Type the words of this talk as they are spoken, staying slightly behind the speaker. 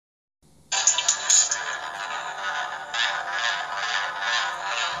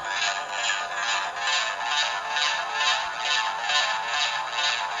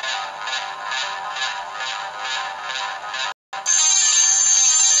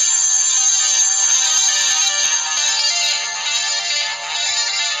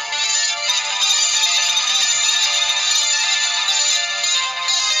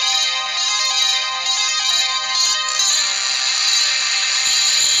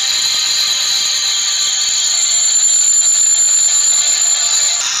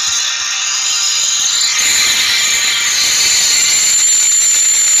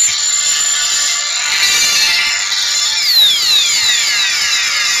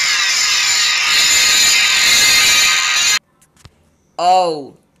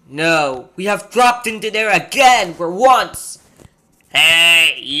Oh, no. We have dropped into there again for once.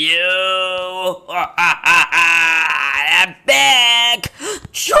 Hey, you! I'm back!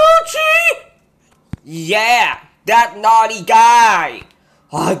 Georgie! Yeah, that naughty guy!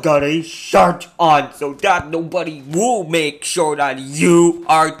 I got a shirt on so that nobody will make sure that you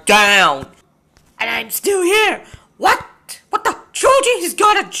are down. And I'm still here. What? What the? Georgie has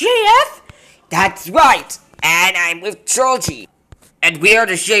got a GF? That's right. And I'm with Georgie. And we are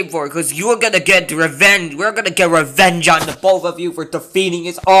the Shame for it, because you're gonna get revenge. We're gonna get revenge on the both of you for defeating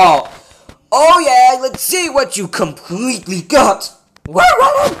us all. Oh yeah, let's see what you completely got. We're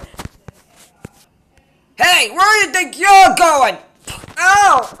running! Hey, where do you think you're going?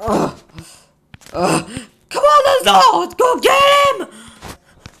 Ow! Come on, let's go get him!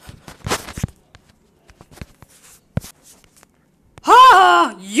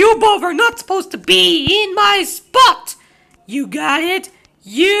 Ha! You both are not supposed to be in my spot! You got it?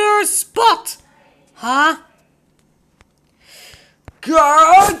 Your spot! Huh?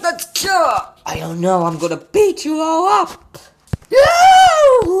 God, let's go! I don't know, I'm gonna beat you all up! No!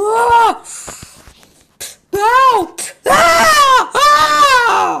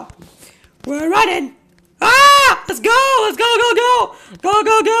 Ah! We're running! Ah! Let's go! Let's go! Go!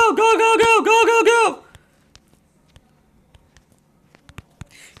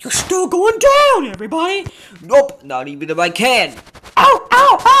 You're still going down, everybody! Nope, not even if I can. Ow!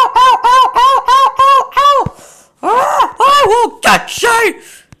 Ah, I will get you!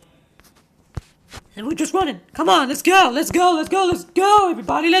 And we're just running. Come on, let's go,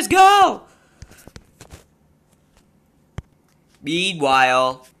 everybody, let's go!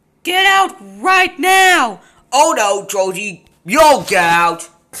 Meanwhile, get out right now! Oh no, Georgie, you'll get out!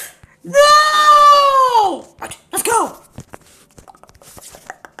 No! Right, let's go!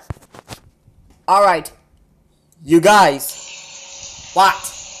 Alright, you guys.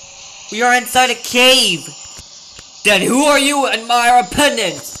 What? We are inside a cave. Then who are you in my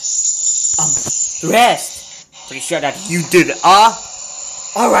opinion? Rest. Pretty sure that you did it,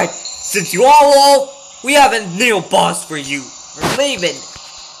 Alright, since you all we have a new boss for you. We're leaving.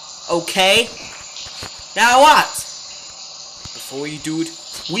 Okay? Now what? Before you do it,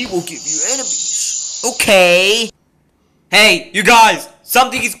 we will give you enemies. Okay? Hey, you guys!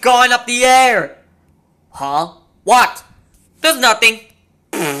 Something is going up the air! Huh? What? There's nothing.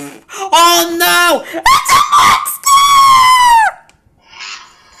 Oh no! It's a monster!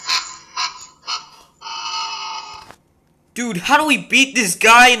 Dude, how do we beat this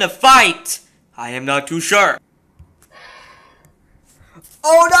guy in a fight? I am not too sure.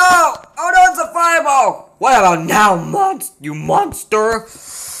 Oh no! Oh no, it's a fireball! What about now, you monster?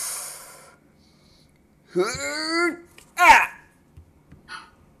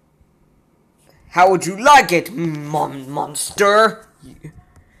 How would you like it, monster?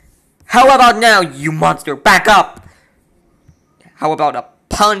 How about now, you monster? Back up! How about a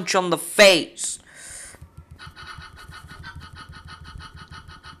punch on the face?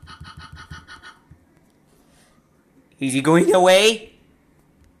 Is he going away?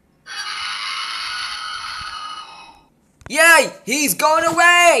 Yay! He's going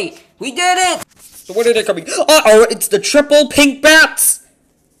away! We did it! So when are they coming? Uh-oh, it's the triple pink bats!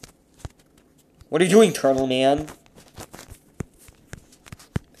 What are you doing, Turtle Man?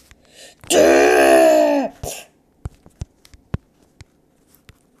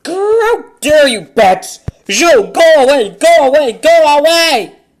 How dare you, bats! Joe, go away! Go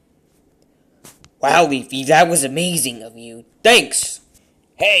away! Wow, Leafy, that was amazing of you. Thanks!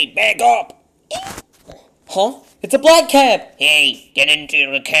 Hey, back up! Huh? It's a black cab! Hey, get into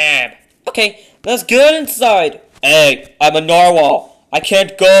the cab! Okay, let's get inside! Hey, I'm a narwhal! I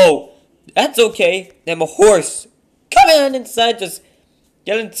can't go! That's okay, I'm a horse. Come on inside, just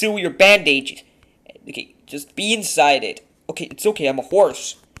get into your bandage. Okay, just be inside it. Okay, it's okay, I'm a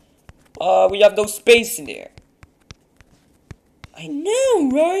horse. We have no space in there. I know,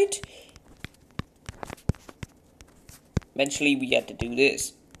 right? Eventually we have to do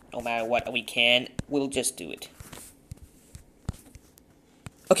this. No matter what we can, we'll just do it.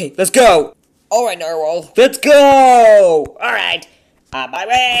 Okay, let's go! Alright, Narwhal, let's go! Alright. On my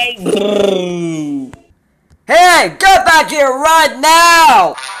way! Hey, get back here right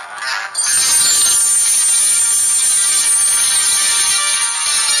now!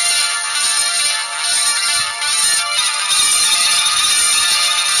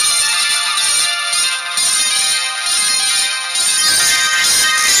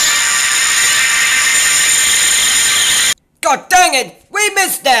 God dang it! We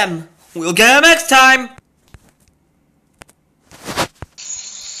missed them! We'll get them next time!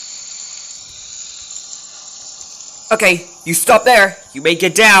 Okay, you stop there. You may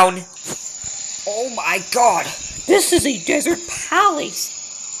get down. Oh my god. This is a desert palace.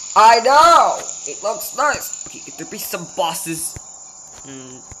 I know. It looks nice. Okay, if there be some bosses.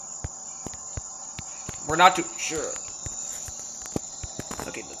 We're not too sure.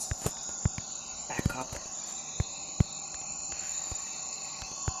 Okay, let's back up.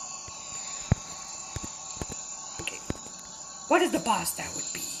 Okay. What is the boss that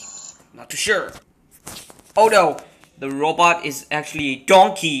would be? Not too sure. Oh no, the robot is actually a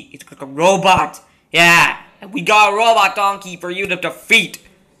donkey. It's like a robot. Yeah, and we got a robot donkey for you to defeat.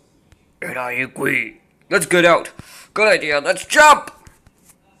 And I agree. Let's get out. Good idea, let's jump!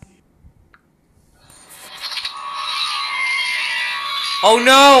 Oh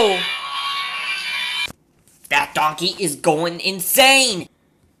no! That donkey is going insane!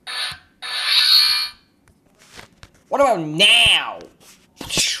 What about now?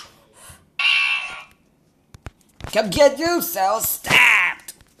 Come get yourself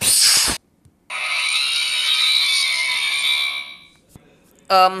stabbed!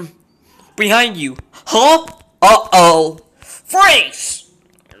 Behind you. Huh? Uh-oh. Freeze!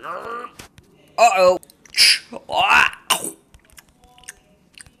 Uh-oh.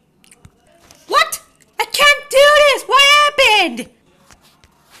 What? I can't do this! What happened?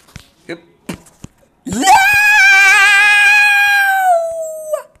 No!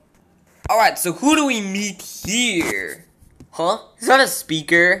 Alright, so who do we meet here? Huh? Is that a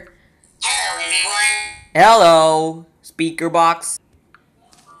speaker? Hello, everyone. Hello, speaker box.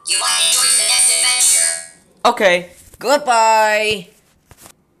 You want to join the next adventure? Okay, goodbye.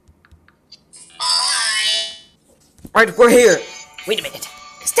 Bye. Alright, we're here. Wait a minute.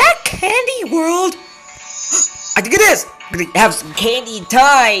 Is that Candy World? I think it is. We're gonna have some candy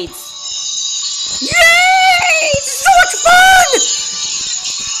tides. Yay! It's so much fun!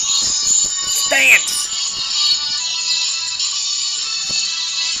 Dance.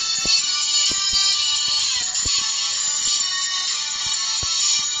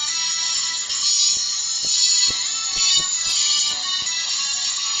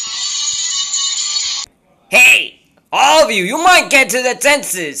 Hey, all of you might get to the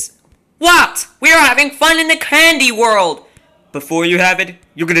senses. What? We are having fun in the candy world. Before you have it,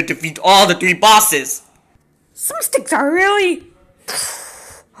 you're gonna defeat all the 3 bosses. Some sticks are really...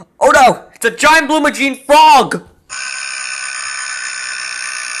 Oh no, it's a giant blue machine frog.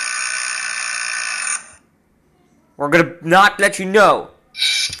 We're gonna not let you know.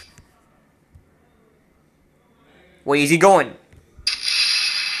 Where is he going?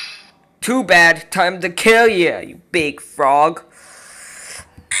 Too bad, time to kill you, you big frog.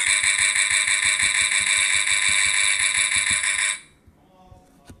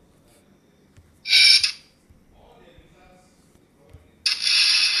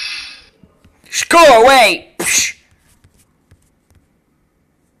 Go away! Psh.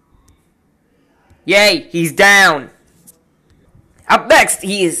 Yay, he's down. Up next,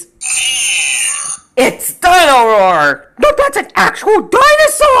 it's Dino Roar! No, that's an actual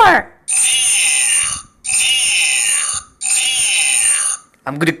dinosaur!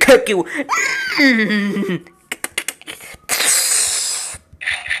 I'm gonna cook you.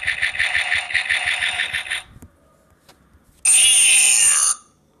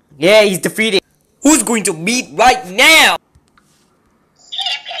 Yeah, he's defeated. Who's going to meet right now?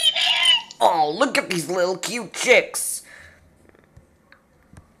 Oh, look at these little cute chicks.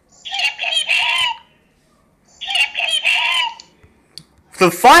 The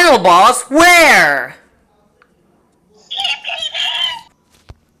final boss, where?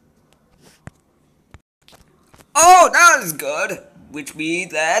 Oh, that is good. Which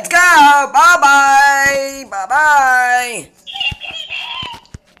means let's go. Bye-bye. Bye-bye.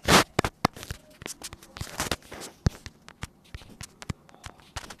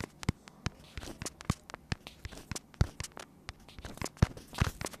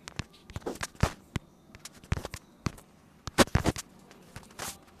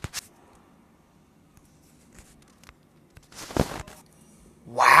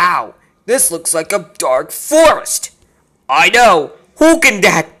 Wow, this looks like a dark forest. I know. Who can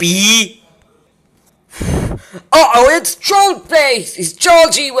that be? Uh-oh, it's Trollface! He's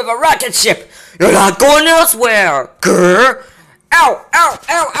charging with a rocket ship! You're not going elsewhere! Grr! Ow! Ow! Ow!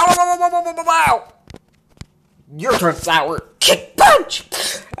 Ow! Ow! Ow! Ow! Ow! Ow! Ow! Your turn, Flower! Kick punch!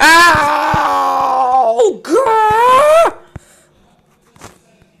 Ow! Grr!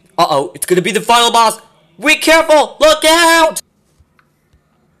 Uh-oh, it's gonna be the final boss! Be careful! Look out!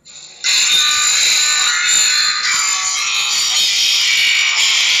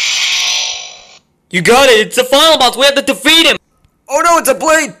 You got it! It's the final boss! We have to defeat him! Oh no, it's a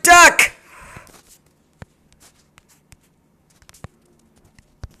bloody duck!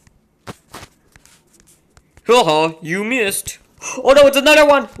 Haha, you missed. Oh no, it's another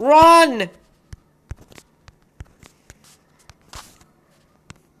one! Run!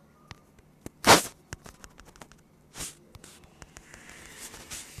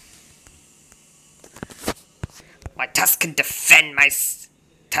 My tusk can defend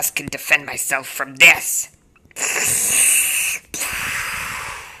myself from this.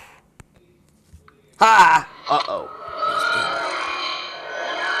 Ha! Uh-oh.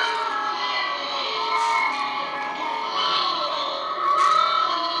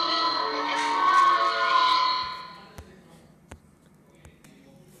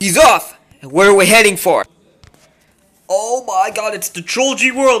 He's off! Where are we heading for? Oh my god, it's the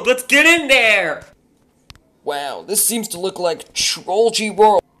Trollgy world! Let's get in there! Wow, this seems to look like Trollgy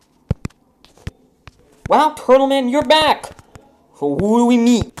world. Wow, Turtleman, you're back! So who do we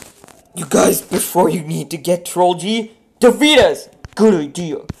meet? You guys, before you need to get Trollgy, defeat us! Good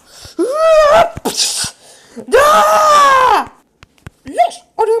idea. Yes,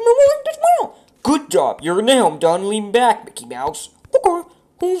 I am willing this well. Good job, you're now done leaning back, Mickey Mouse. Okay,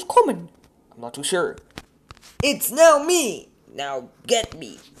 who's coming? I'm not too sure. It's now me! Now get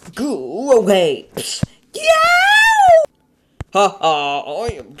me. Go away. Yow! Ha, I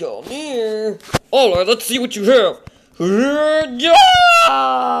am gone here. Alright, let's see what you have.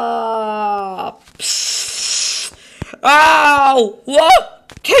 Ow!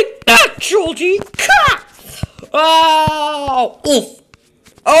 What? Take that, Trollgy! Ow! Oof!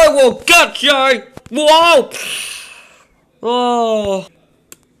 I will get you! Whoa! Oh.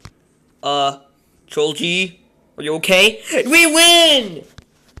 Trollgy, are you okay? We win!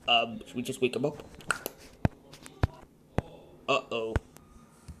 Should we just wake him up? Uh-oh.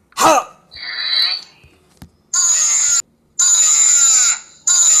 Ha!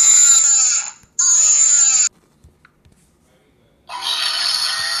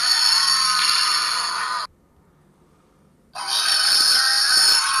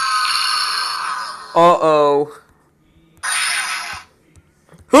 Uh-oh.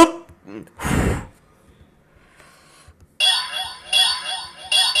 Hup!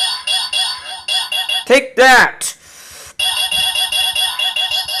 Take that!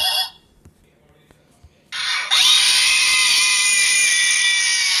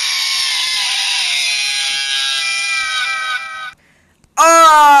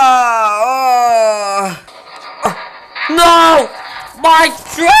 No! My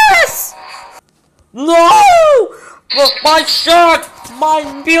dress! No! My shirt!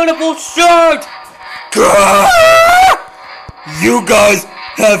 My beautiful shirt! You guys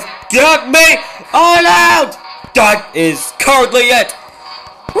have got me all out! That is currently it!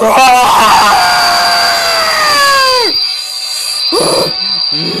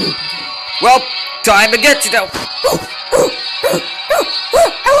 Well, time to get you though!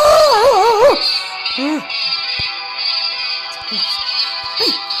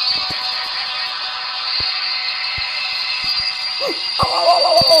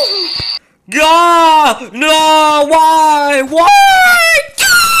 Ah! No! Why? Why?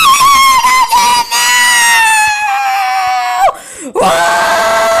 No!